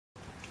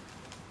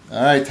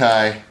Alright,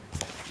 Ty.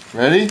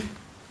 Ready?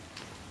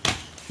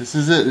 This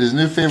is it, his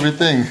new favorite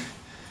thing.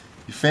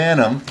 You fan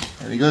him,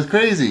 and he goes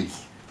crazy.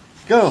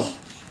 Go!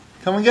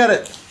 Come and get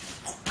it!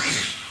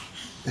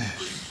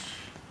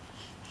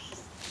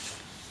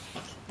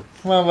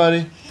 Come on,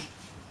 buddy.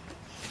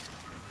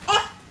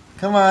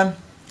 Come on.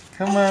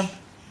 Come on.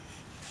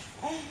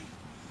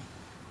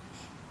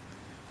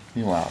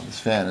 Meanwhile, this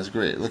fan is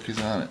great. Look who's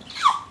on it.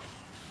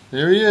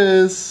 There he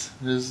is.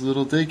 There's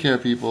little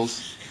daycare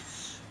peoples.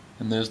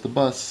 And there's the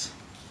bus.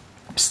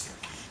 Psst.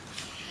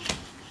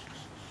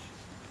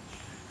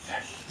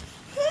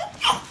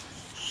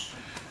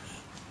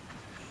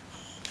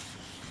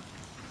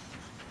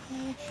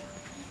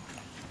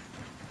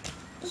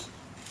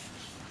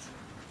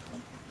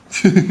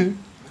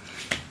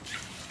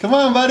 Come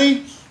on,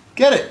 buddy.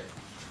 Get it.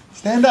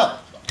 Stand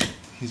up.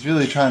 He's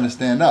really trying to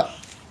stand up,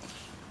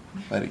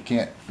 but he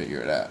can't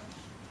figure it out.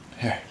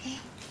 Here.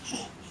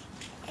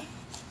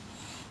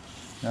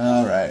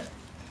 All right.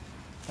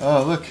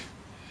 Oh, look.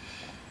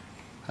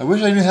 I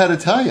wish I knew how to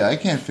tell you. I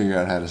can't figure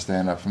out how to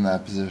stand up from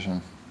that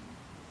position.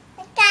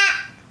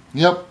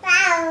 Yep.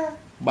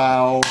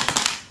 Bow.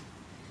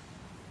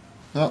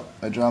 Oh,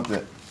 I dropped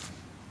it.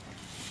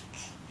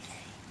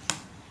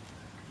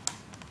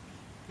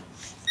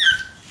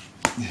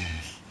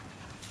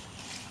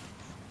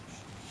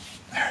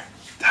 There,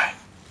 die.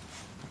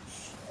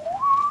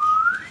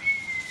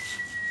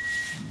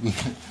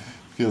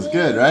 Feels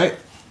good, right?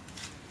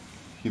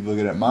 Keep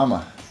looking at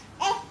Mama.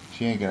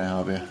 She ain't gonna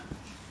help you.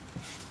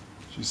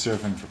 She's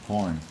surfing for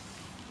porn.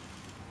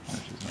 No,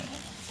 she's not.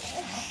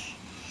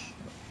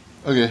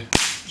 Okay,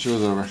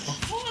 show's over.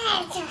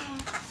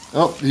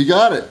 Oh, he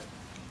got it.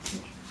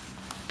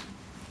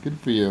 Good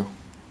for you.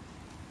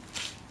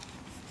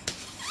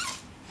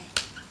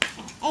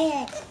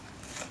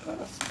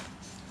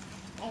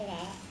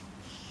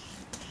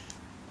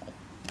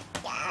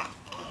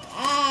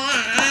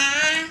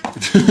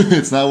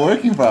 It's not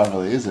working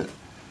properly, is it?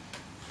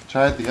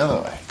 Try it the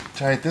other way.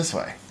 Try it this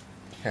way.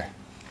 Here.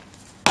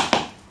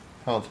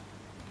 Hold.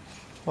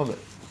 Hold it.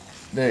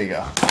 There you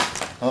go.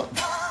 Oh.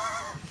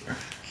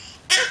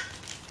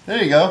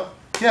 There you go.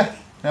 Yeah.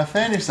 Now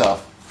fan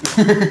yourself.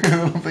 I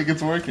don't think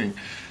it's working.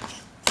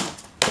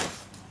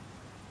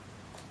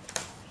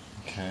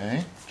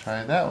 Okay.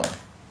 Try it that way.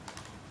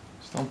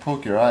 Just don't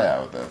poke your eye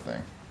out with that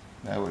thing.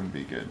 That wouldn't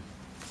be good.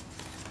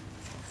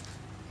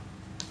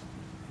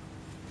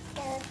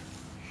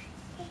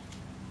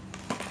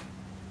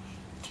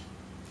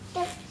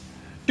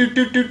 Doot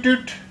doot doot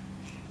doot.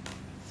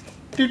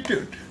 Doot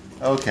doot.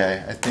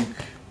 Okay, I think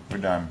we're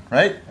done.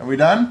 Right? Are we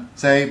done?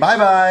 Say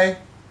bye-bye.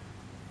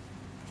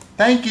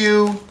 Thank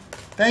you.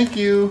 Thank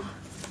you.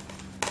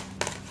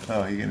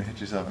 Oh, you're gonna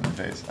hit yourself in the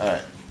face.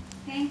 Alright.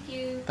 Thank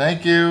you.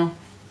 Thank you.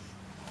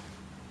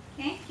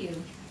 Thank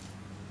you.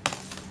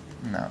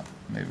 No,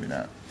 maybe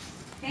not.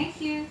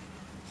 Thank you.